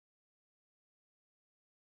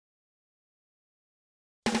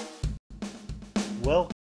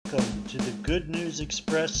Welcome to the Good News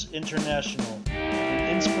Express International,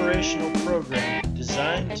 an inspirational program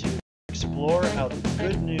designed to explore how the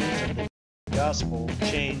good news of the gospel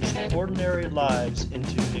changed ordinary lives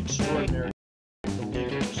into extraordinary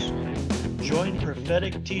believers. Join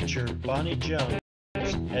prophetic teacher Bonnie Jones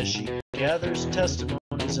as she gathers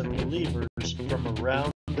testimonies of believers from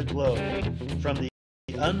around the globe, from the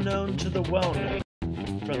unknown to the well-known,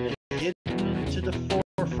 from the hidden to the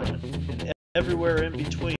forefront, and everywhere in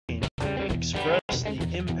between. Express the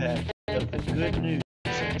impact of the good news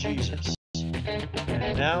of Jesus.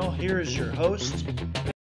 And now, here is your host,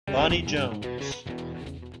 Bonnie Jones.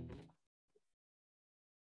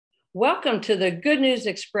 Welcome to the Good News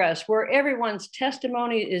Express, where everyone's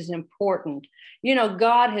testimony is important. You know,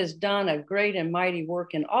 God has done a great and mighty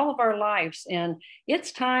work in all of our lives, and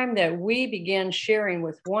it's time that we begin sharing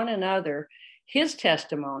with one another His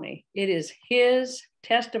testimony. It is His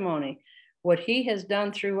testimony, what He has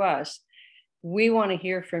done through us. We want to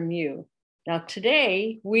hear from you. Now,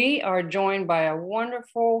 today, we are joined by a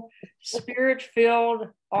wonderful, spirit-filled,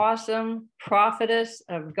 awesome prophetess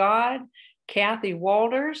of God, Kathie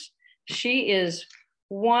Walters. She is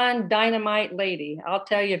one dynamite lady. I'll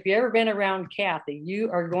tell you, if you've ever been around Kathie,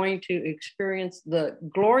 you are going to experience the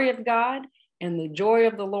glory of God and the joy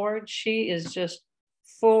of the Lord. She is just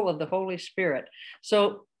full of the Holy Spirit.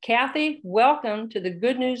 So, Kathie, welcome to the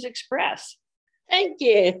Good News Express. Thank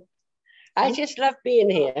you. I just love being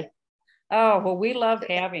here. Oh, well, we love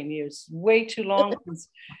having you. It's way too long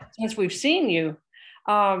since we've seen you.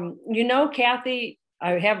 You know, Kathie,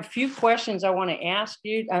 I have a few questions I want to ask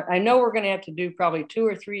you. I know we're going to have to do probably 2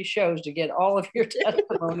 or 3 shows to get all of your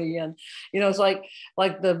testimony in. You know, it's like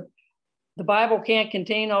the Bible can't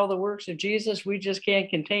contain all the works of Jesus. We just can't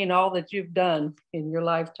contain all that you've done in your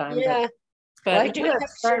lifetime. Yeah, but well, I do have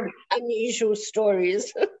some unusual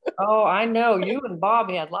stories. Oh, I know. You and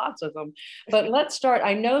Bob had lots of them. But let's start.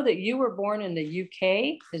 I know that you were born in the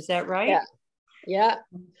UK. Is that right? Yeah.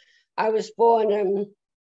 I was born in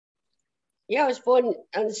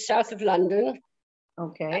the south of London.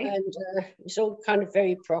 Okay. And it was all kind of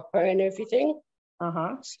very proper and everything.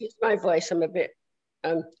 Uh-huh. Excuse my voice, I'm a bit...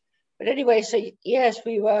 but anyway, so yes,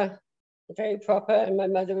 we were very proper, and my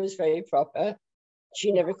mother was very proper.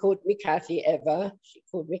 She never called me Kathie ever. She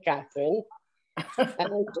called me Catherine.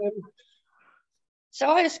 And so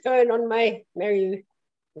I was going on my merry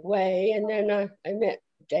way, and then I met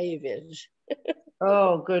David.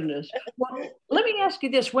 Oh, goodness. Well, let me ask you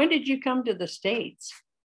this. When did you come to the States?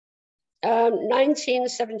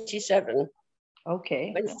 1977.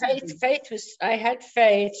 Okay. When I had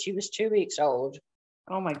Faith, she was 2 weeks old.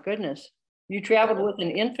 Oh, my goodness. You traveled with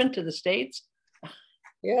an infant to the States?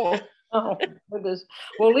 Yeah. Oh, goodness.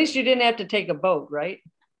 Well, at least you didn't have to take a boat, right?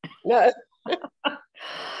 No.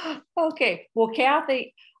 Okay. Well,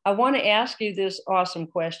 Kathie, I want to ask you this awesome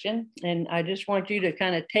question, and I just want you to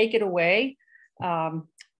kind of take it away.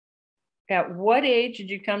 At what age did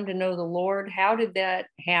you come to know the Lord? How did that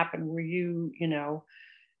happen? Were you,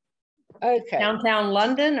 downtown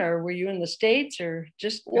London, or were you in the States, or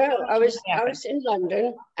just? No, I was in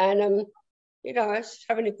London, and I was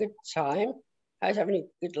having a good time. I was having a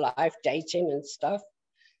good life, dating and stuff.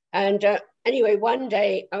 And anyway, one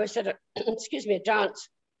day I was at a dance,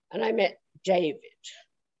 and I met David,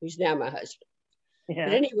 who's now my husband. Yeah.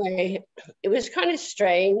 But anyway, it was kind of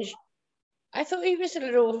strange. I thought he was a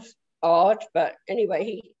little odd, but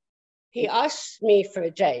anyway, he asked me for a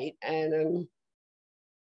date, and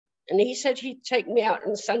he said he'd take me out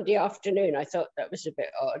on Sunday afternoon. I thought that was a bit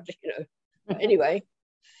odd, But anyway,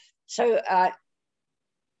 so I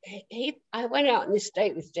went out on this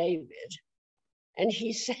date with David, and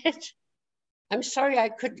he said, "I'm sorry I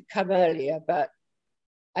couldn't come earlier, but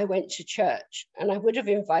I went to church, and I would have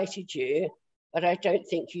invited you, but I don't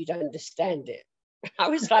think you'd understand it." I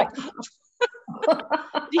was like,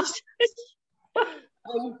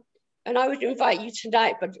 and I would invite you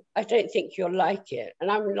tonight, but I don't think you'll like it. And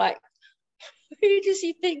I'm like, who does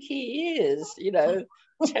he think he is? He doesn't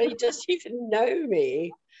even know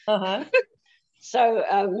me. Uh-huh. So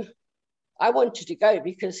I wanted to go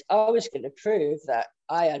because I was going to prove that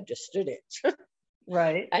I understood it.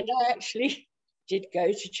 Right. And I actually did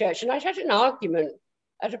go to church. And I'd had an argument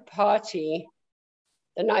at a party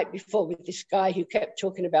the night before with this guy who kept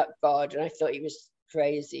talking about God. And I thought he was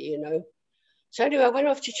crazy, So anyway, I went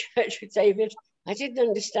off to church with David. I didn't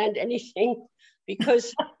understand anything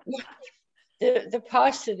because the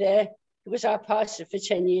pastor there, who was our pastor for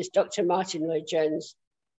 10 years, Dr. Martin Lloyd-Jones,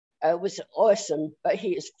 was awesome, but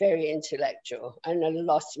he is very intellectual, and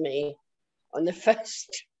lost me on the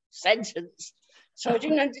first sentence. So I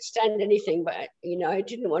didn't understand anything, but you know, I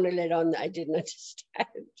didn't want to let on that I didn't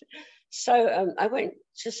understand. So I went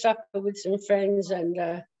to supper with some friends,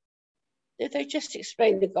 and they just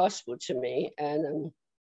explained the gospel to me, and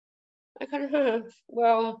I kind of,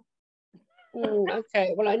 well,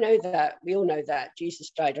 okay, well, I know that, we all know that Jesus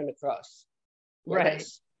died on the cross. Yeah, Right.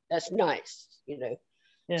 That's nice, you know.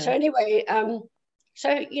 Yeah. So anyway,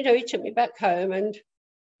 so you know, he took me back home, and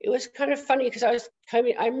it was kind of funny because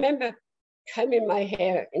I remember combing my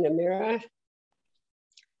hair in a mirror,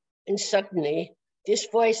 and suddenly this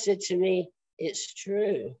voice said to me, "It's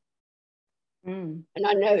true." And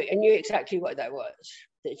I knew exactly what that was,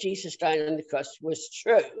 that Jesus dying on the cross was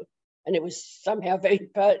true, and it was somehow very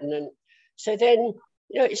pertinent. So then,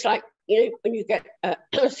 you know, it's like, you know, when you get,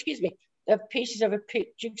 excuse me, the pieces of a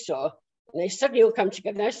jigsaw, and they suddenly all come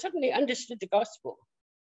together. And I suddenly understood the gospel.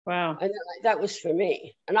 Wow. And that was for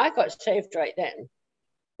me. And I got saved right then,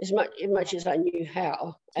 as much as I knew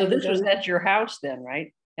how. So and, this was at your house then,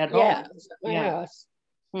 right? At home? Yeah, it was at my house.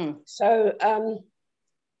 So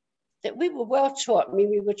that we were well taught. I mean,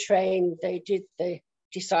 we were trained. They did the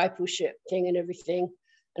discipleship thing and everything.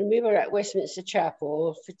 And we were at Westminster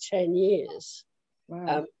Chapel for 10 years.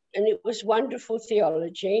 Wow. And it was wonderful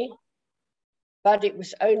theology, but it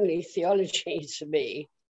was only theology to me.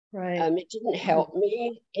 Right. It didn't help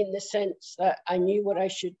me in the sense that I knew what I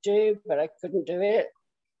should do, but I couldn't do it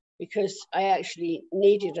because I actually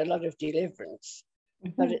needed a lot of deliverance.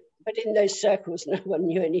 But in those circles, no one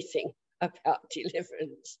knew anything about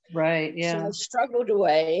deliverance. Right, yeah. So I struggled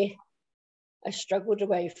away.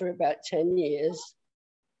 For about 10 years.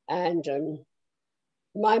 And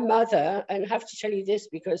my mother, and I have to tell you this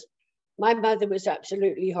because my mother was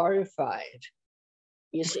absolutely horrified.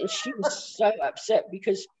 You see, she was so upset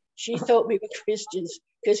because she thought we were Christians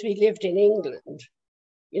because we lived in England.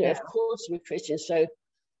 You know, Of course we're Christians. So,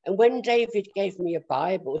 and when David gave me a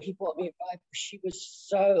Bible, he bought me a Bible, she was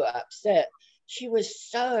so upset. She was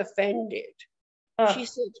so offended. She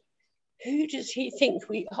said, "Who does he think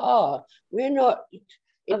we are? We're not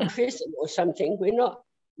in prison or something. We're not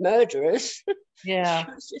murderers." Yeah.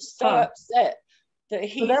 She was just so upset that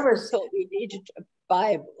he thought we needed a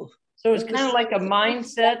Bible. So it's kind of like a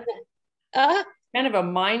mindset. Kind of a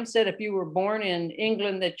mindset if you were born in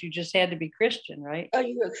England that you just had to be Christian, right? Oh,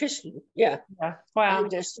 you were a Christian, yeah. Wow.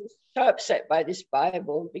 And she was so upset by this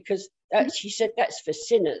Bible because she said that's for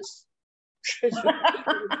sinners.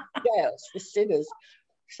 Jails for sinners.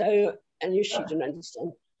 So, and she didn't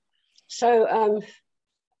understand. So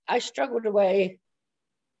I struggled away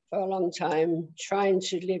for a long time trying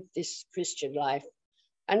to live this Christian life.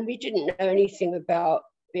 And we didn't know anything about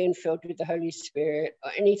being filled with the Holy Spirit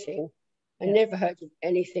or anything. I never heard of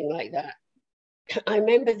anything like that. I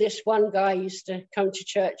remember this one guy used to come to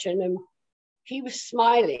church, and he was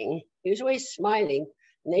smiling. He was always smiling.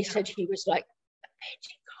 And they said he was like a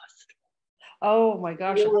Pentecostal. Oh my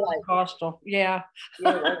gosh, a Pentecostal. Yeah.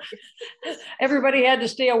 Everybody had to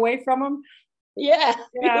stay away from him. Yeah.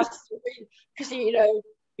 Because, you know,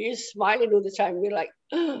 he was smiling all the time. We were like,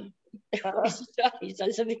 oh, he's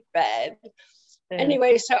done something bad.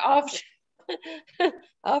 Anyway, so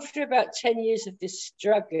after about 10 years of this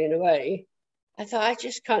struggling away, I thought, I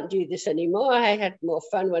just can't do this anymore. I had more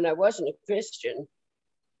fun when I wasn't a Christian,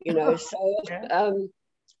 you know. So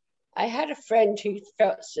I had a friend who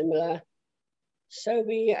felt similar. So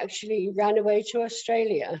we actually ran away to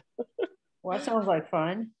Australia. Well, that sounds like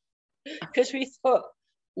fun. Because we thought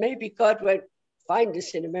maybe God won't find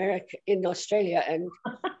us in America, in Australia, and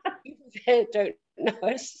people there don't know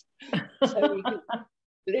us. So we can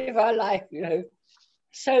live our life, you know.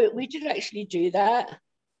 So we did actually do that.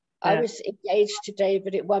 I was engaged to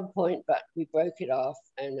David at one point, but we broke it off,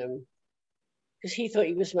 and because he thought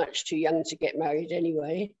he was much too young to get married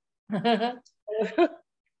anyway. So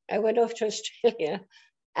I went off to Australia,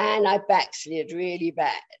 and I backslid really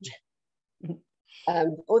bad.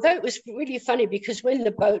 Although it was really funny because when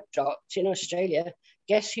the boat docked in Australia,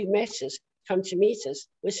 guess who met us, come to meet us,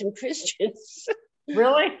 were some Christians.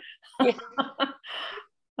 Really? Yeah.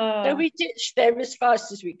 So we ditched them as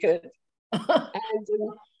fast as we could.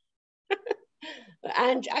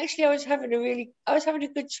 And actually, I was having a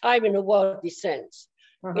good time in a worldly sense.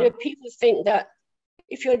 You know, people think that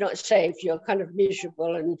if you're not saved, you're kind of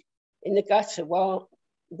miserable and in the gutter. Well,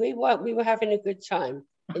 we were having a good time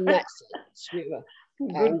in that sense. We were.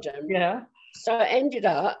 And so I ended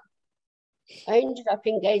up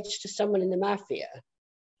engaged to someone in the mafia.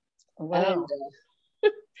 Wow. And,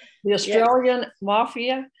 the Australian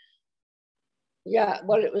mafia? Yeah,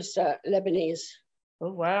 well, it was Lebanese.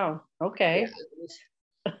 Oh, wow. Okay.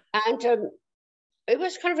 Yeah, and it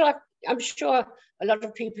was kind of like I'm sure a lot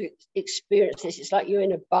of people experience this. It's like you're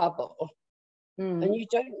in a bubble and you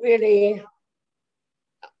don't really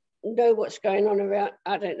know what's going on around.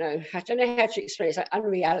 I don't know how to explain it. It's like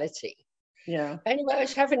unreality. Yeah. Anyway, I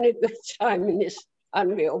was having a good time in this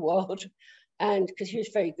unreal world, and because he was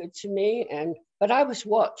very good to me, but I was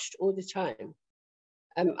watched all the time.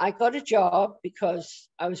 I got a job because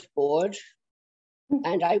I was bored,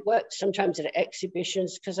 and I worked sometimes at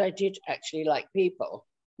exhibitions because I did actually like people.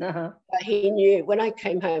 But he knew, when I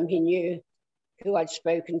came home, he knew who I'd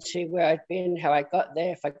spoken to, where I'd been, how I got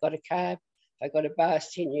there, if I got a cab, if I got a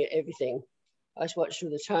bus, he knew everything. I was watched all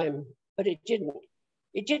the time, but it didn't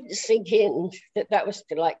sink in that was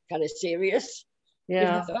like kind of serious.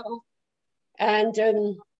 Yeah. You know?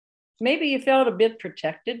 And maybe you felt a bit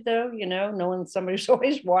protected, though, you know, knowing somebody's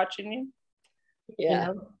always watching you. Yeah.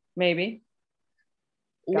 You know, maybe.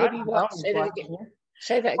 Maybe what? Say that again.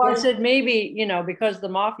 Say that again. Well, I said maybe, you know, because the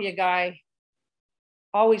mafia guy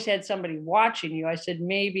always had somebody watching you. I said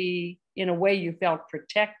maybe in a way you felt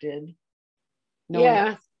protected.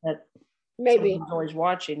 Yeah. That maybe was always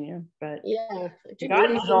watching you, but yeah,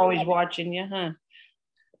 God was always watching you, huh?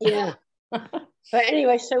 Yeah. But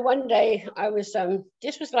anyway, so one day I was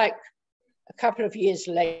this was like a couple of years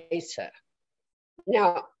later.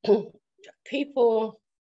 Now people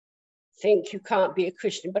think you can't be a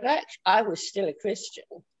Christian, but I was still a Christian,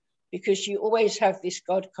 because you always have this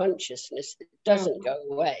God consciousness that doesn't go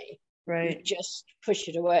away. Right. You just push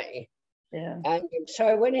it away. Yeah. And so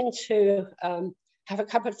I went in to have a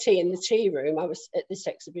cup of tea in the tea room. I was at this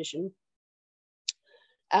exhibition,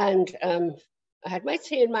 and I had my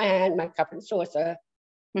tea in my hand, my cup and saucer,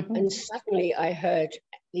 and suddenly I heard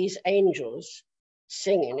these angels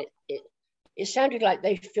singing. It sounded like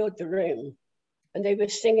they filled the room, and they were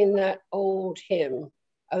singing that old hymn,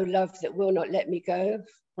 "Oh Love That Will Not Let Me Go."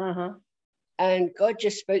 And God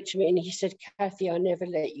just spoke to me and he said, "Kathie, I'll never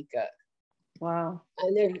let you go." Wow.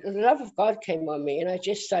 And the love of God came on me, and I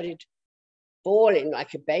just started bawling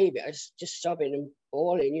like a baby. I was just sobbing and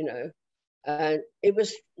bawling, you know. And it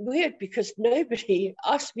was weird because nobody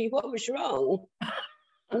asked me what was wrong.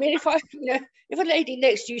 I mean, if a lady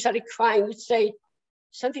next to you started crying, you'd say,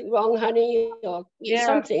 "Something wrong, honey?" or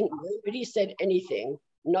something. Nobody said anything,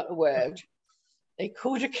 not a word. They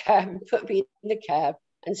called a cab, put me in the cab,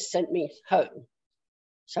 and sent me home.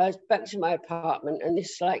 So I was back to my apartment, and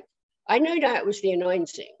this, like, I know now it was the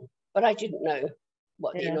anointing, but I didn't know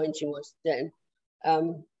what the anointing was then.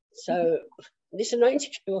 So this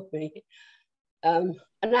anointing came on me,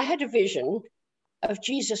 and I had a vision of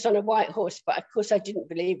Jesus on a white horse, but of course I didn't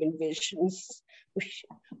believe in visions.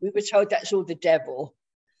 We were told that's all the devil.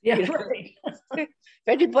 Yeah, you know? right. If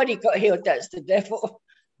anybody got healed, that's the devil.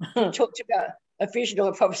 We talked about a vision or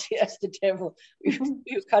a prophecy, that's the devil. We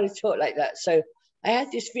were kind of taught like that. So I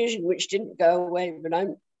had this vision which didn't go away, but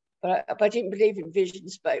I didn't believe in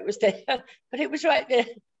visions, but it was there, but it was right there.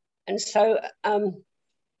 And so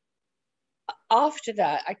after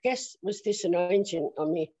that, I guess was this anointing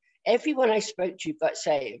on me. Everyone I spoke to got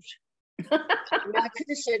saved. I mean, I could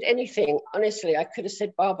have said anything. Honestly, I could have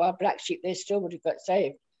said Baba, Black Sheep, they still would have got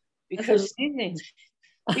saved. Because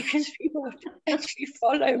people would actually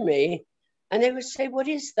follow me and they would say, "What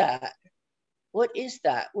is that? What is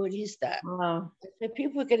that? What is that?" Wow. So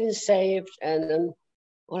people were getting saved and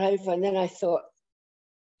all over. And then I thought,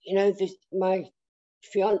 you know, my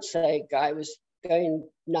fiance guy was going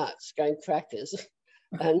nuts, going crackers.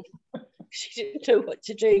 And she didn't know what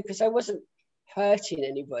to do because I wasn't hurting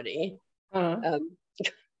anybody. So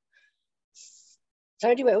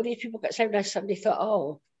anyway, all these people got saved, and I suddenly thought,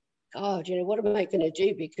 oh God, you know, what am I going to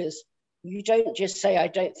do? Because you don't just say, "I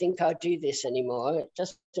don't think I'll do this anymore." It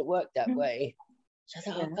doesn't work that way. So I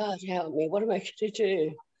thought, oh God, help me. What am I going to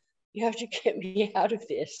do? You have to get me out of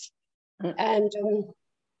this. And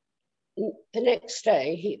the next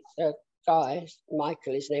day, the guy,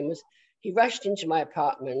 Michael, his name was, he rushed into my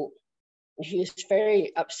apartment. He was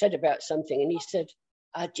very upset about something. And he said,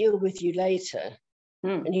 "I'll deal with you later."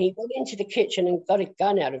 And he went into the kitchen and got a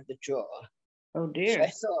gun out of the drawer. Oh dear. So I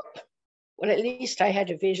thought, well, at least I had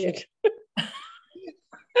a vision.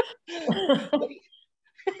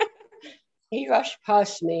 He rushed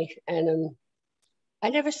past me and I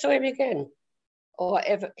never saw him again or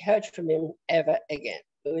ever heard from him ever again.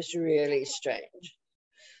 It was really strange.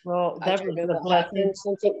 Well, that was the blessing.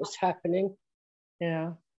 Something was happening.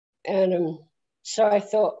 Yeah. And so I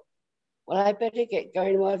thought, well, I better get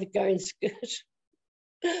going while the going's good.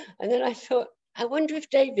 And then I thought, I wonder if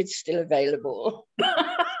David's still available.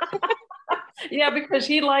 Yeah, because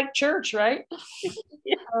he liked church, right?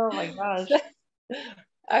 Yeah. Oh my gosh. So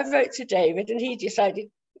I wrote to David and he decided,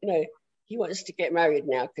 you know, he wants to get married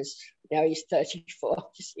now because now he's 34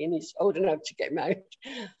 and he's old enough to get married.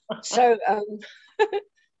 So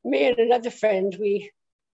me and another friend, we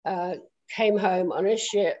came home on a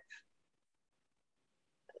ship.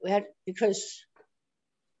 We had, because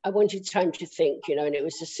I wanted time to think, you know, and it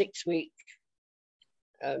was a 6-week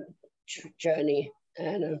journey.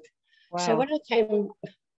 And Wow. so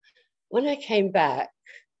when I came back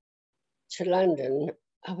to London,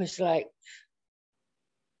 I was like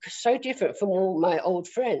so different from all my old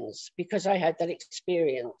friends because I had that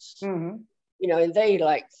experience, Mm-hmm. you know, and they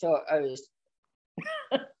like thought I was.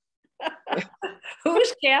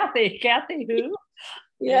 Who's Kathie? Kathie who?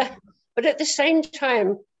 Yeah, but at the same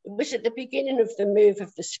time, it was at the beginning of the move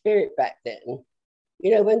of the Spirit back then,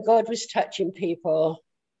 you know, when God was touching people.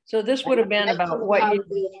 So this would have been about what year?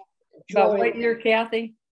 About what year,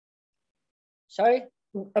 Kathie? Sorry?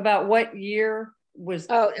 About what year was?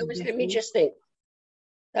 Oh, it was, let me just think.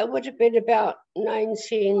 That would have been about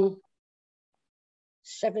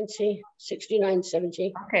 1970, 69,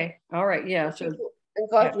 70. Okay, all right, yeah. So, and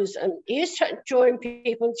God was, he was drawing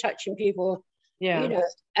people and touching people, yeah. You know,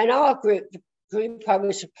 and our group, the group I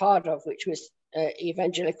was a part of, which was an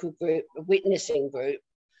evangelical group, a witnessing group,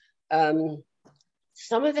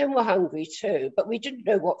 some of them were hungry too, but we didn't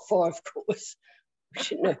know what for, of course. We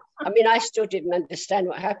didn't know. I mean, I still didn't understand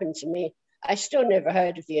what happened to me. I still never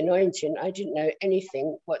heard of the anointing. I didn't know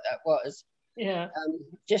anything what that was. Yeah.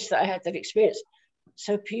 Just that I had that experience.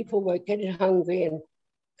 So people were getting hungry and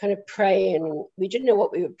kind of praying. And we didn't know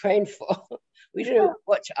what we were praying for. We didn't know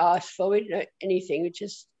what to ask for. We didn't know anything. We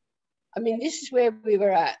just, I mean, this is where we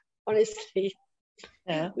were at, honestly.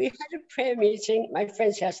 Yeah. We had a prayer meeting at my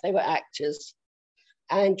friend's house. They were actors.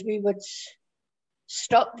 And we would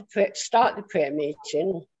start the prayer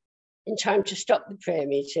meeting in time to stop the prayer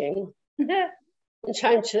meeting, in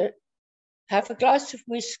time to have a glass of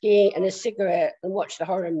whiskey and a cigarette and watch the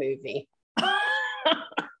horror movie.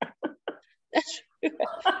 That's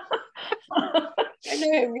I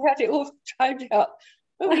know, we had it all timed out.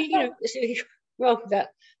 But we, you know, it's really wrong with that.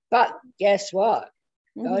 But guess what?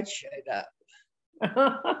 God showed up.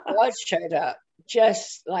 God showed up,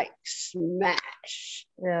 just like smash.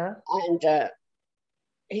 Yeah. And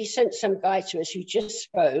he sent some guy to us who just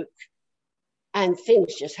spoke, and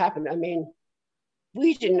things just happened. I mean,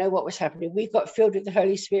 we didn't know what was happening. We got filled with the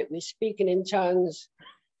Holy Spirit. We were speaking in tongues,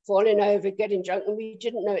 falling over, getting drunk, and we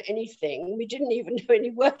didn't know anything. We didn't even know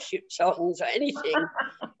any worship songs or anything.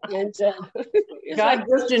 And God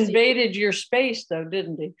just invaded your space, though,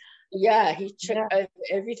 didn't he? Yeah, he took over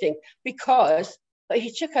everything but he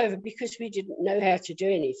took over because we didn't know how to do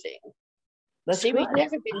anything. See, we'd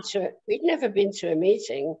never been to a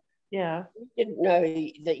meeting. Yeah. We didn't know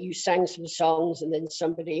that you sang some songs and then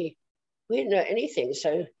we didn't know anything.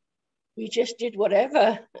 So we just did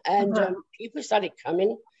whatever. And people started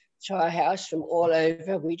coming to our house from all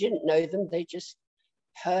over. We didn't know them. They just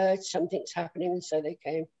heard something's happening. And so they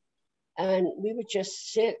came. And we would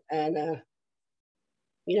just sit and,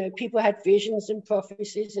 you know, people had visions and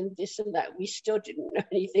prophecies and this and that. We still didn't know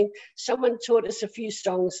anything. Someone taught us a few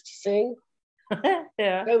songs to sing.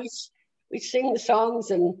 Yeah. So we'd sing the songs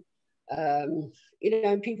and, you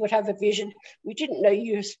know, and people would have a vision. We didn't know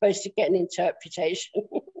you were supposed to get an interpretation.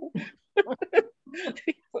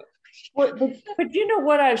 But you know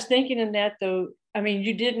what I was thinking in that, though? I mean,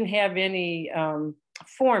 you didn't have any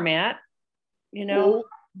format, you know,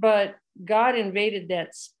 but God invaded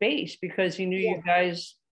that space because he knew you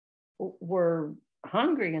guys were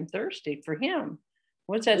hungry and thirsty for him.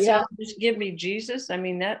 What's that song? Just give me Jesus. I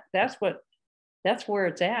mean, that's where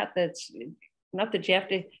it's at. That's not that you have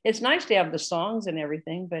to, it's nice to have the songs and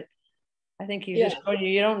everything, but I think you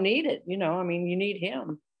don't need it. You know, I mean, you need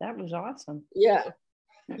him. That was awesome. Yeah.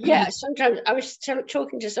 Yeah. Sometimes I was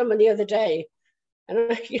talking to someone the other day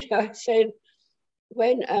and, you know, I said,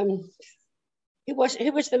 when, who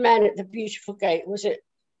was the man at the beautiful gate? It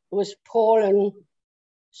was Paul and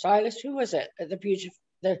Silas? Who was it at the beautiful,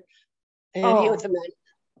 he was the man?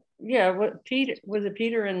 Yeah, Peter, was it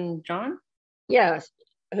Peter and John? Yeah,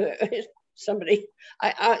 somebody.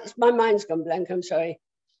 My mind's gone blank, I'm sorry.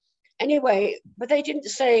 Anyway, but they didn't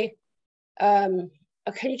say, can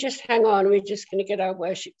you just hang on? We're just going to get our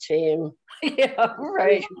worship team. Yeah,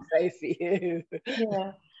 right. We can pray for you.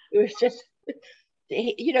 Yeah. It was just,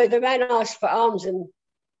 you know, the man asked for arms and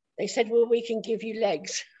they said, well, we can give you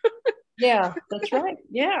legs. Yeah, that's right.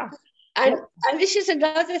 Yeah. And this is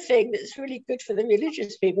another thing that's really good for the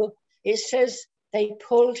religious people. It says they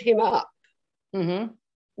pulled him up. Mm-hmm.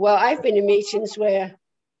 Well, I've been in meetings where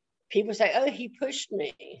people say, oh, he pushed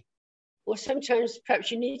me. Or sometimes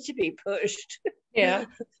perhaps you need to be pushed. Yeah.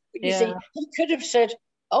 But you see, he could have said,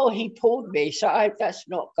 oh, he pulled me. So that's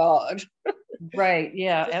not God. Right.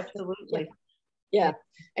 Yeah, absolutely. Yeah.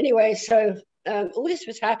 Anyway, so all this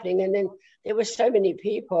was happening, and then there were so many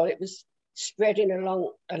people. It was spreading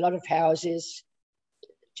along a lot of houses.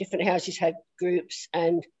 Different houses had groups,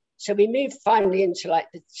 and so we moved finally into like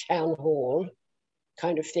the town hall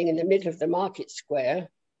kind of thing in the middle of the market square.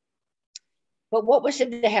 But what was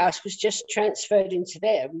in the house was just transferred into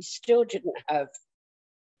there. We still didn't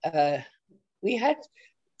have. We had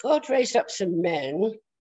God raised up some men,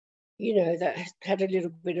 that had a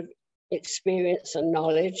little bit of experience and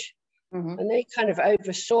knowledge, and they kind of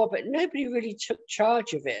oversaw, but nobody really took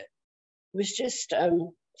charge of it. It was just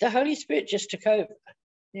the Holy Spirit just took over.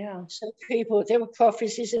 Yeah. So there were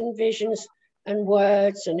prophecies and visions and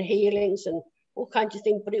words and healings and all kinds of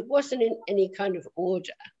things, but it wasn't in any kind of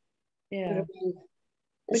order. Yeah.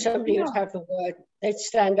 Somebody would have a word, they'd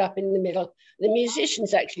stand up in the middle. The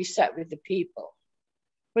musicians actually sat with the people.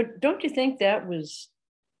 But don't you think that was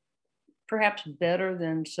perhaps better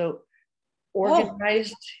than so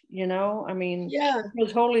organized, I mean, yeah,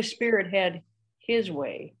 because Holy Spirit had his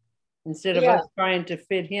way instead of us trying to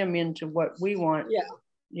fit him into what we want.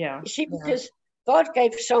 You see, because God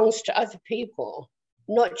gave songs to other people,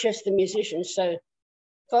 not just the musicians. So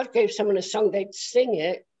God gave someone a song, they'd sing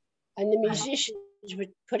it, and the musicians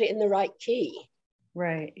would put it in the right key.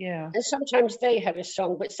 Right, yeah. And sometimes they had a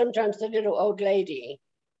song, but sometimes the little old lady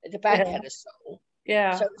at the back had a song.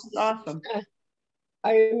 Yeah, so it was awesome.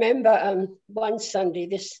 I remember one Sunday,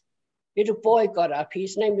 this little boy got up.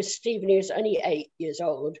 His name was Stephen. He was only 8 years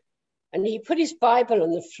old. And he put his Bible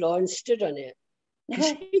on the floor and stood on it.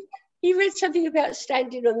 He read something about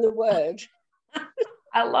standing on the word.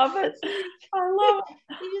 I love it. I love it.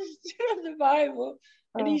 He stood on the Bible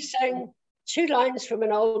and he sang 2 lines from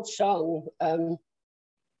an old song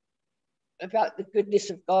about the goodness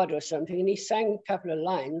of God or something. And he sang a couple of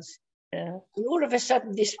lines. Yeah. And all of a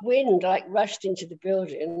sudden, this wind like rushed into the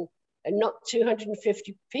building and knocked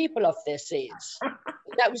 250 people off their seats. And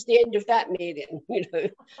that was the end of that meeting, So,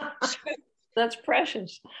 that's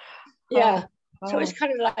precious. Yeah. So it's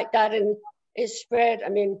kind of like that. And it spread. I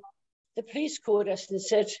mean, the police called us and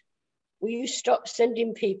said, will you stop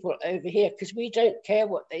sending people over here? Because we don't care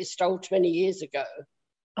what they stole 20 years ago.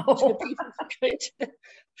 So people were going to the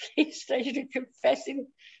police station and confessing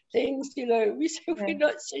things, We said, we're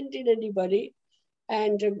not sending anybody.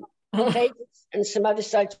 And David and some other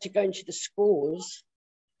sides to go into the schools.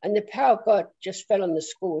 And the power of God just fell on the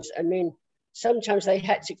schools. I mean, sometimes they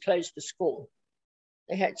had to close the school.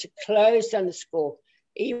 They had to close down the school.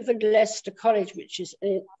 Even Leicester College, which is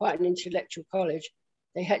quite an intellectual college,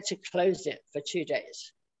 they had to close it for 2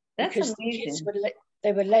 days. That's because amazing. The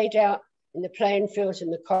kids were laid out in the playing fields, in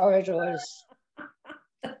the corridors.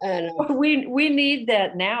 And we need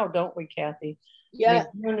that now, don't we, Kathie? Yeah. I mean,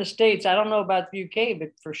 here in the States, I don't know about the UK, but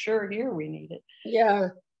for sure here we need it. Yeah.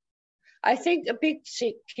 I think a big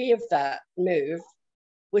key of that move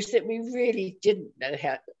was that we really didn't know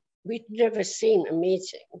how. We'd never seen a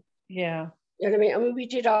meeting. Yeah. You know what I mean? I mean, we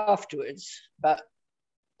did afterwards, but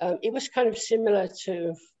it was kind of similar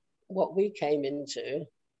to what we came into.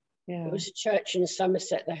 Yeah. It was a church in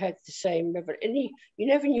Somerset that had the same reverend, and you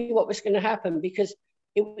never knew what was going to happen, because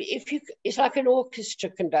it's like an orchestra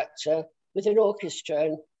conductor with an orchestra,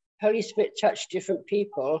 and Holy Spirit touched different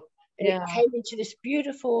people, and it came into this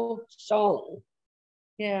beautiful song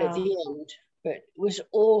at the end. But it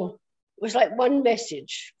was like one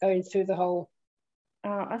message going through the whole.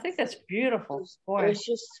 I think that's beautiful. Boy. It's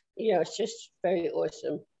just, it's just very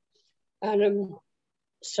awesome. And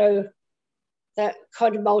so that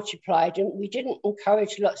kind of multiplied, and we didn't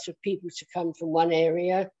encourage lots of people to come from one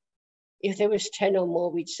area. If there was 10 or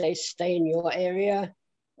more, we'd say stay in your area,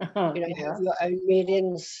 have your own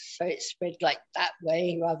meetings. So it spread like that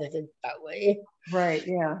way rather than that way. Right,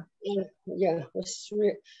 yeah. Yeah.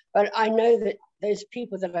 But I know that there's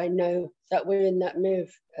people that I know that were in that move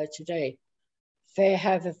today. They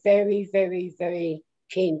have a very, very, very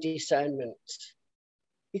keen discernment,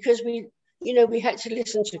 because we had to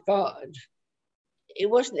listen to God. It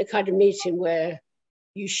wasn't the kind of meeting where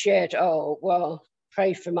you shared, oh, well,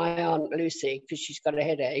 pray for my Aunt Lucy because she's got a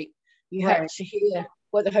headache. You had to hear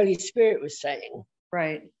what the Holy Spirit was saying.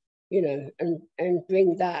 Right. And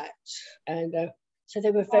bring that. And so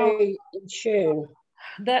they were very in tune.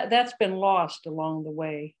 That's been lost along the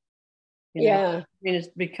way. I mean, it's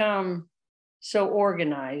become so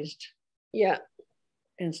organized. Yeah.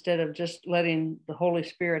 Instead of just letting the Holy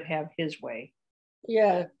Spirit have his way.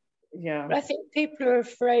 Yeah. Yeah. But I think people are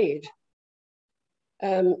afraid.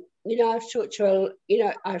 I've talked to,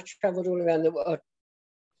 I've traveled all around the world,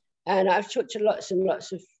 and I've talked to lots and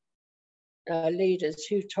lots of leaders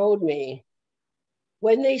who told me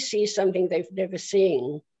when they see something they've never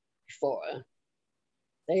seen before,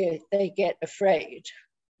 they get afraid,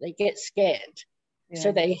 they get scared. Yeah.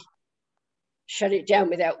 So they shut it down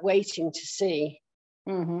without waiting to see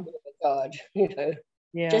God, you know.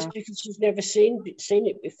 Yeah. Just because you've never seen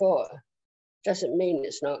it before doesn't mean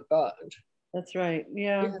it's not God. That's right.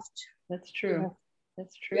 Yeah. That's true.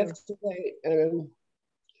 That's true. You have to wait.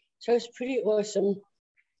 So it's pretty awesome.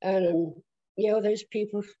 And yeah, all those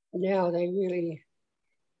people now, they really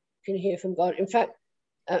can hear from God. In fact,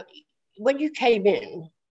 when you came in,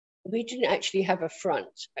 we didn't actually have a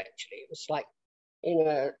front, actually. It was like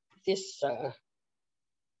in this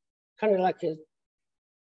kind of like a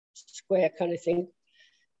square kind of thing.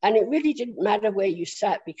 And it really didn't matter where you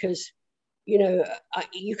sat because, you know,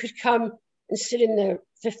 you could come and sit in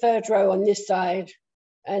the third row on this side,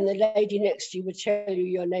 and the lady next to you would tell you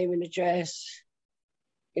your name and address,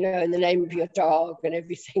 you know, and the name of your dog and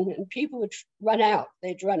everything. And people would run out,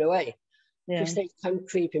 they'd run away because they'd come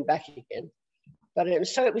creeping back again. But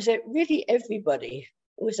so it was really everybody.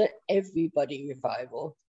 It was an everybody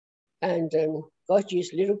revival. And God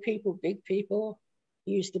used little people, big people.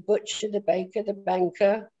 He used the butcher, the baker, the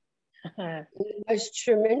banker in the most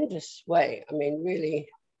tremendous way. I mean, really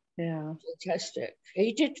fantastic.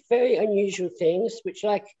 He did very unusual things, which,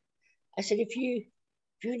 like I said, if you've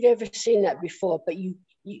never seen that before, but you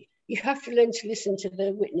have to learn to listen to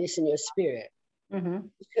the witness in your spirit,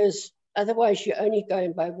 because otherwise you're only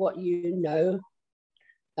going by what you know.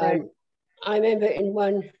 Right. I remember in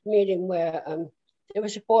one meeting where there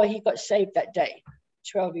was a boy, he got saved that day,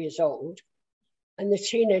 12 years old, and the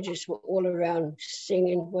teenagers were all around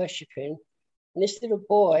singing, worshiping. And this little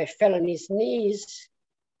boy fell on his knees.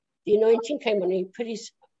 The anointing came on him. He put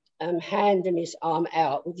his hand and his arm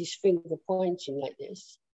out with his finger pointing like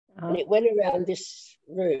this. And it went around this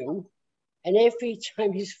room. And every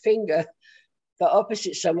time his finger got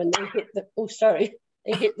opposite someone, they hit the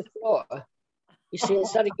floor. You see, it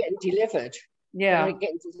started getting delivered. Yeah. Started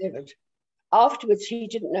getting delivered. Afterwards, he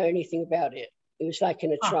didn't know anything about it. It was like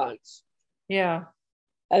in a trance. Yeah.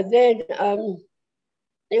 And then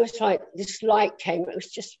it was like this light came. It was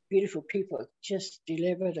just beautiful people just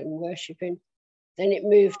delivered and worshiping. Then it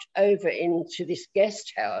moved over into this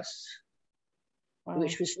guest house,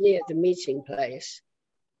 which was near the meeting place.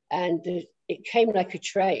 And it came like a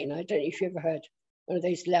train. I don't know if you ever heard one of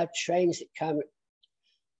those loud trains that come.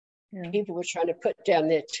 Yeah. People were trying to put down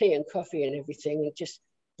their tea and coffee and everything, and just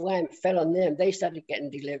wham, fell on them. They started getting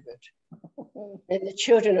delivered. And the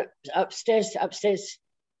children upstairs that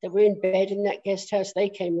were in bed in that guest house, they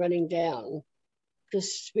came running down because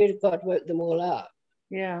the Spirit of God woke them all up.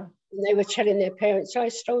 Yeah. And they were telling their parents, I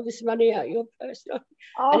stole this money out of your purse.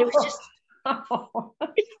 And it was just...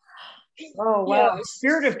 Oh, wow. Yeah,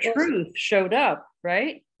 Spirit of truth showed up,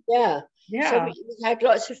 right? Yeah. Yeah. So we had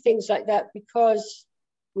lots of things like that because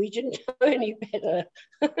we didn't know any better.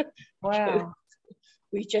 Wow.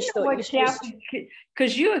 We just thought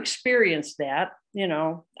because you experienced that, you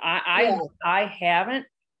know. I haven't,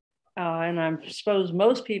 and I suppose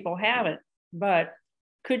most people haven't. But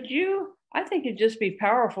could you? I think it'd just be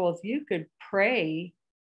powerful if you could pray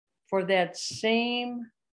for that same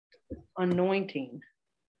anointing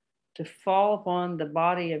to fall upon the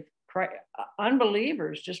body of Christ,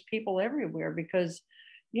 unbelievers, just people everywhere, because,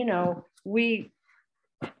 you know, we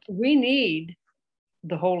need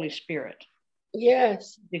the Holy Spirit.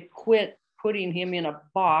 Yes. To quit putting him in a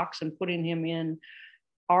box and putting him in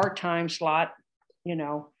our time slot, you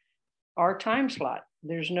know, our time slot.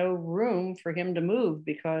 There's no room for him to move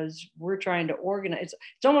because we're trying to organize.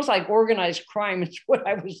 It's almost like organized crime is what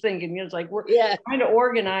I was thinking. It's like we're trying to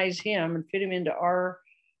organize him and fit him into our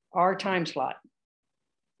time slot.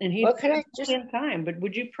 And he's in time. But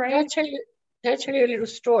would you pray? Can I tell you a little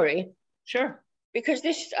story? Sure. Because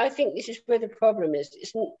I think this is where the problem is.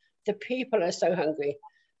 The people are so hungry.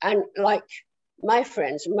 And like my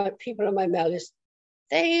friends, people on my mail list,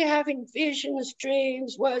 they having visions,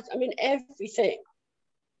 dreams, words, I mean, everything.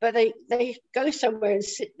 But they go somewhere and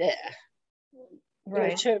sit there.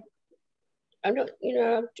 Right. I don't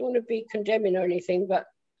want to be condemning or anything, but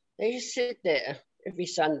they just sit there every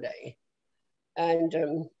Sunday. And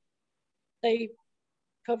they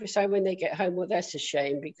prophesy when they get home. Well, that's a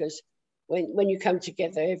shame because when you come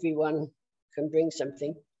together, everyone can bring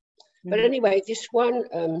something. Mm-hmm. But anyway, this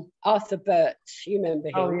one, Arthur Burt, you remember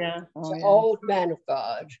him? Oh, yeah. He's an old man of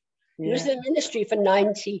God. Yeah. He was in the ministry for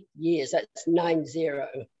 90 years. That's 90.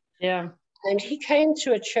 Yeah. And he came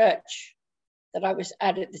to a church that I was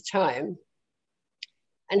at the time.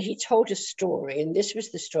 And he told a story. And this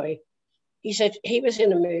was the story. He said he was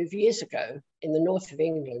in a move years ago in the north of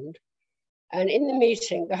England. And in the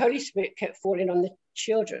meeting, the Holy Spirit kept falling on the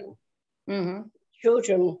children. Mm-hmm.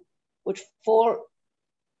 Children would fall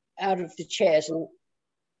out of the chairs and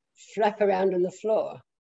flap around on the floor.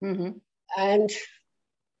 Mm-hmm. And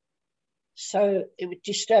so it would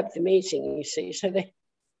disturb the meeting, you see. So the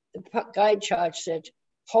guy in charge said,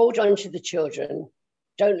 hold on to the children.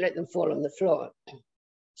 Don't let them fall on the floor.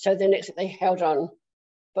 So the next they held on.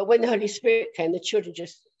 But when the Holy Spirit came, the children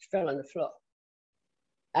just fell on the floor.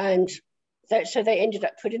 And so they ended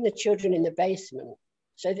up putting the children in the basement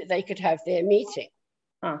so that they could have their meeting.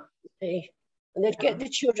 Huh. And they'd get the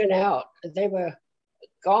children out, and they were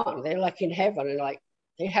gone. They're like in heaven, and like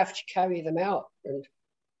they have to carry them out. And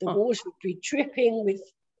the walls would be dripping with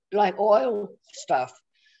like oil stuff.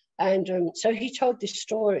 And so he told this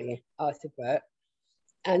story, Arthur Burke.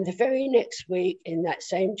 And the very next week in that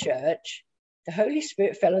same church, the Holy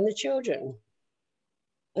Spirit fell on the children.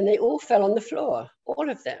 And they all fell on the floor, all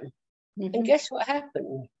of them. Mm-hmm. And guess what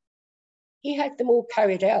happened? He had them all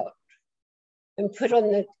carried out and put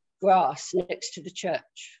on the grass next to the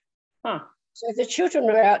church. Huh. So the children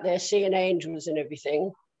were out there seeing angels and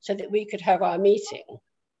everything so that we could have our meeting.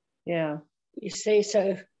 Yeah. You see,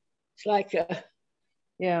 so it's like you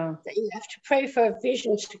have to pray for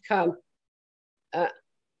visions to come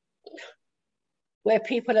where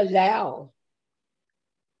people allow.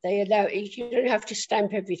 They allow, you don't have to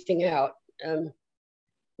stamp everything out. You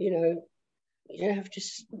know, you don't have to.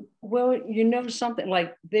 Well, you know something,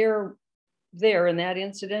 like there in that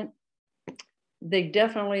incident, they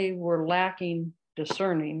definitely were lacking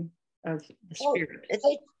discerning of the Spirit.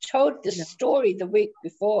 They told the story the week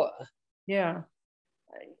before. Yeah.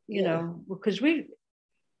 You know, because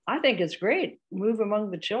I think it's great. Move among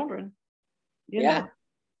the children. You know.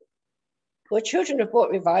 Well, children have brought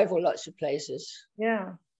revival lots of places.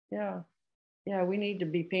 Yeah. We need to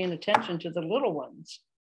be paying attention to the little ones.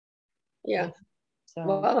 Yeah. So,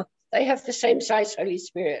 well, they have the same size Holy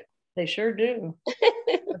Spirit. They sure do.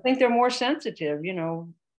 I think they're more sensitive, you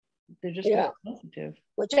know. They're just more sensitive.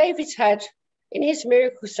 Well, David's had, in his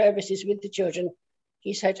miracle services with the children,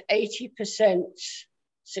 he's had 80%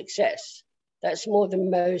 success. That's more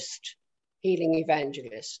than most healing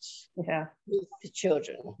evangelists. Yeah. With the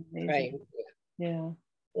children praying. Yeah.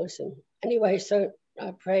 Awesome. Anyway, so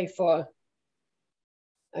I pray for,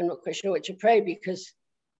 I'm not quite sure what to pray, because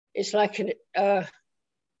it's like an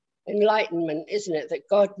enlightenment, isn't it? That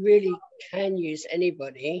God really can use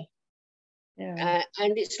anybody. Yeah.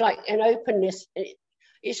 And it's like an openness.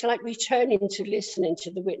 It's like returning to listening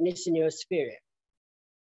to the witness in your spirit,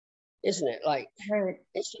 isn't it? Like,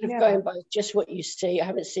 instead of going by just what you see, I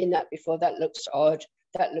haven't seen that before, that looks odd,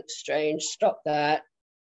 that looks strange, stop that.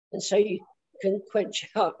 And so you can quench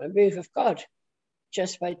out a move of God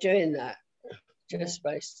just by doing that, just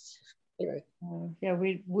by, you know. Yeah,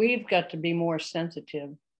 we've got to be more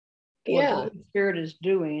sensitive to what the Spirit is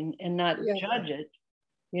doing and not judge it.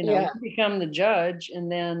 You know, we become the judge, and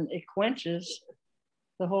then it quenches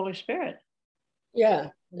the Holy Spirit. Yeah,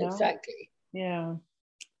 you know? Exactly. Yeah.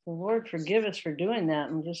 The Lord forgive us for doing that,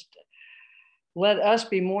 and just let us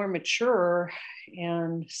be more mature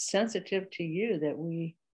and sensitive to you, that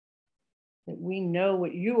we know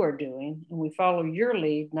what you are doing and we follow your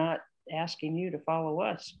lead, not asking you to follow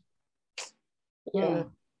us. Yeah.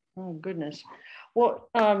 Oh goodness. Well,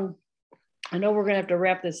 I know we're going to have to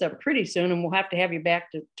wrap this up pretty soon, and we'll have to have you back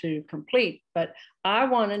to complete, but I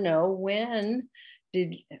want to know, when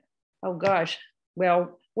did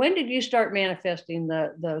you start manifesting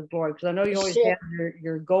the glory? Because I know you always have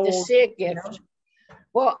your goals. The seer gift.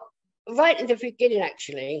 Well, right in the beginning,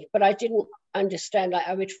 actually, but I didn't understand. Like,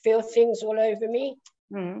 I would feel things all over me.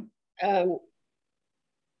 Mm-hmm.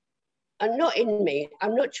 And not in me.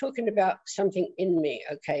 I'm not talking about something in me,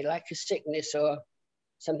 okay, like a sickness or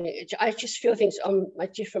something. I just feel things on my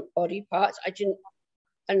different body parts. I didn't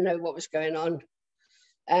know what was going on.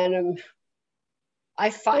 And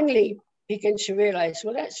I finally began to realize,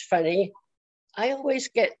 well, that's funny. I always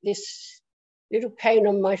get this little pain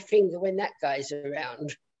on my finger when that guy's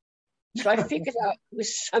around. So I figured out it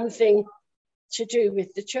was something to do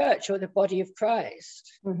with the church or the body of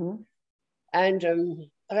Christ. Mm-hmm. And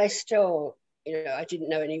but I still, you know, I didn't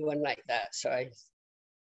know anyone like that. So I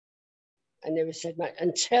never said much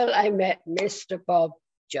until I met Mr. Bob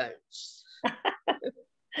Jones.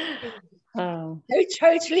 Oh. Who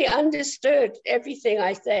totally understood everything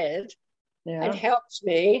I said and helped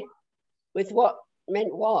me with what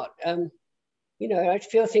meant what. You know, I'd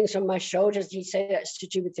feel things on my shoulders. He'd say that's to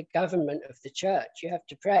do with the government of the church. You have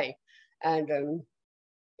to pray. And,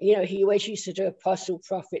 you know, he always used to do apostle,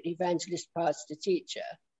 prophet, evangelist, pastor, teacher.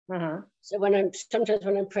 Uh-huh. So sometimes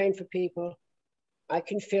when I'm praying for people, I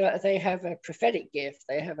can feel that they have a prophetic gift.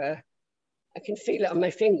 I can feel it on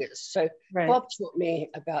my fingers. So Right. Bob taught me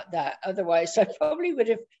about that. Otherwise, I probably would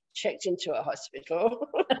have checked into a hospital.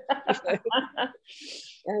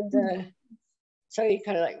 And so he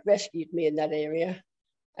kind of like rescued me in that area.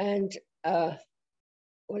 And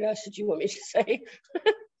what else did you want me to say?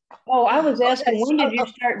 Oh, I was asking, when did you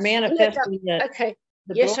start manifesting that? Okay.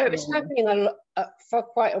 Yes, so it's happening a lot, for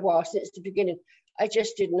quite a while, since the beginning. I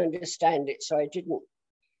just didn't understand it, so I didn't.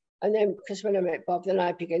 And then, because when I met Bob, then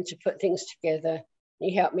I began to put things together.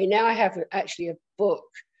 He helped me. Now I have actually a book,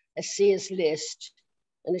 a seer's list,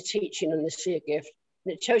 and a teaching on the seer gift.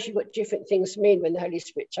 And it tells you what different things mean when the Holy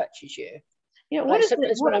Spirit touches you. Yeah, like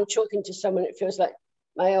sometimes when I'm talking to someone, it feels like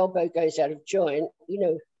my elbow goes out of joint, you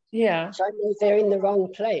know. Yeah. So I know they're in the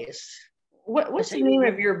wrong place. What's the name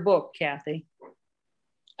of your book, Kathie?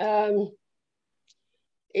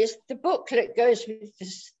 It's the book that goes with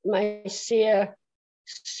my seer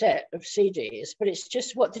set of CDs, but it's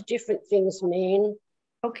just what the different things mean.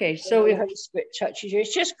 Okay, so if Holy Spirit touches you,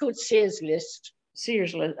 it's just called Seer's List.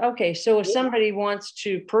 Seer's List. Okay, so if somebody wants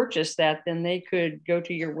to purchase that, then they could go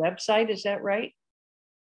to your website. Is that right?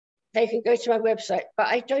 They can go to my website, but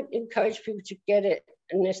I don't encourage people to get it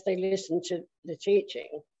unless they listen to the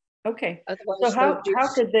teaching. Okay. Otherwise, so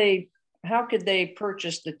how could they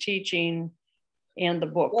purchase the teaching and the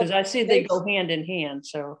book? Because I see they go hand in hand.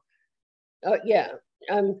 So. Oh yeah.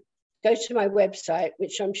 Go to my website,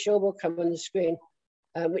 which I'm sure will come on the screen,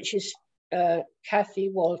 which is Kathie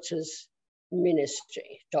Walters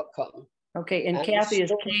Ministry.com. Okay, and Kathie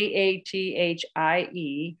is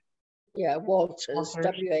Kathie. Yeah, Walters,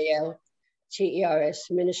 WALTERS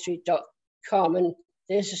Ministry.com, and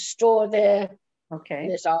there's a store there. Okay.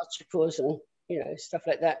 There's articles and stuff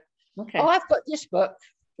like that. Okay. Oh, I've got this book.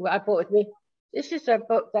 What I brought with me. This is a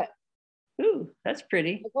book that. Ooh, that's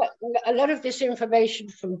pretty. I got a lot of this information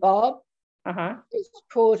from Bob. It's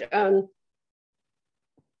called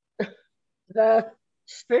The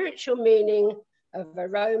Spiritual Meaning of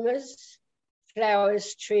Aromas,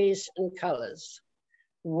 Flowers, Trees, and Colors.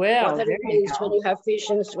 Well, what that means when you have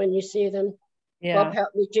visions, when you see them. Yeah. Bob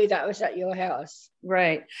helped me do that. I was at your house.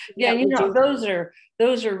 Right. Yeah, those are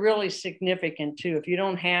really significant too. If you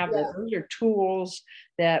don't have that, those are tools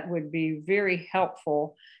that would be very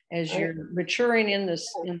helpful as you're maturing in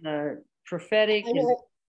the prophetic.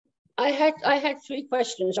 I had 3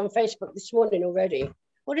 questions on Facebook this morning already.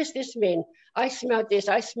 What does this mean? I smelled this.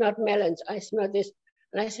 I smelled melons. I smelled this.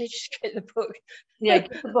 And I said, just get the book. Yeah,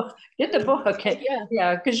 get the book. Get the book. Okay.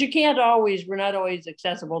 Yeah, because we're not always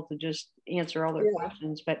accessible to just answer all their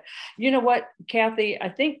questions. But you know what, Kathie, I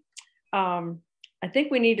think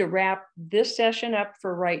we need to wrap this session up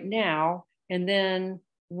for right now, and then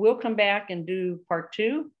we'll come back and do part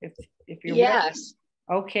 2 if you're ready.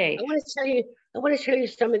 Okay. I want to tell you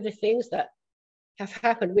some of the things that have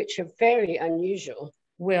happened, which are very unusual.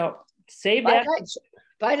 Well, save that.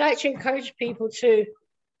 But I'd like to encourage people to,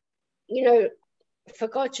 for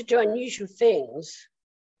God to do unusual things,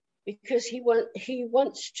 because he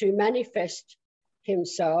wants to manifest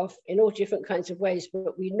himself in all different kinds of ways,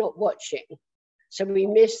 but we're not watching. So we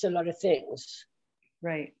miss a lot of things.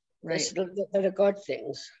 Right. That are God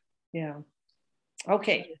things. Yeah.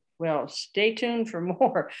 Okay. Well, stay tuned for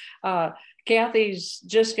more. Kathie's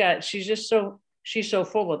she's so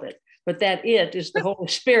full of it, but that it is the Holy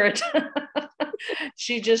Spirit.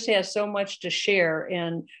 She just has so much to share,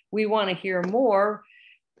 and we want to hear more.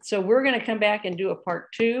 So we're going to come back and do a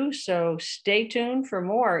part 2. So stay tuned for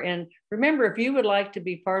more. And remember, if you would like to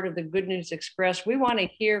be part of the Good News Express, we want to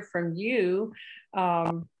hear from you.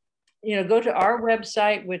 Go to our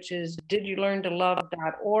website, which is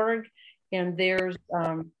didyoulearntolove.org. And there's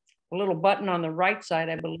a little button on the right side,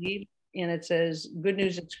 I believe, and it says Good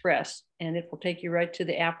News Express, and it will take you right to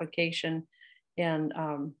the application.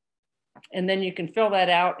 And then you can fill that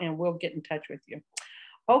out and we'll get in touch with you.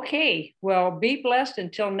 Okay, well, be blessed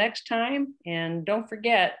until next time. And don't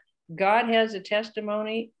forget, God has a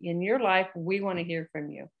testimony in your life. We want to hear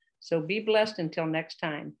from you. So be blessed until next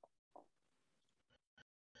time.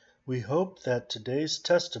 We hope that today's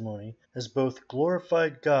testimony has both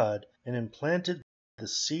glorified God and implanted the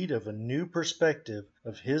seed of a new perspective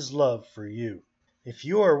of His love for you. If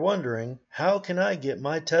you are wondering, how can I get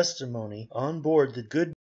my testimony on board the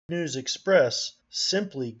Good News Express,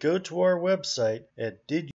 simply go to our website at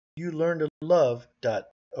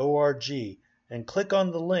didyoulearntolove.org and click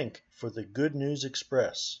on the link for the Good News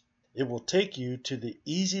Express. It will take you to the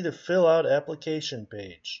easy to fill out application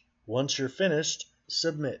page. Once you're finished,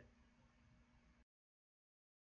 submit.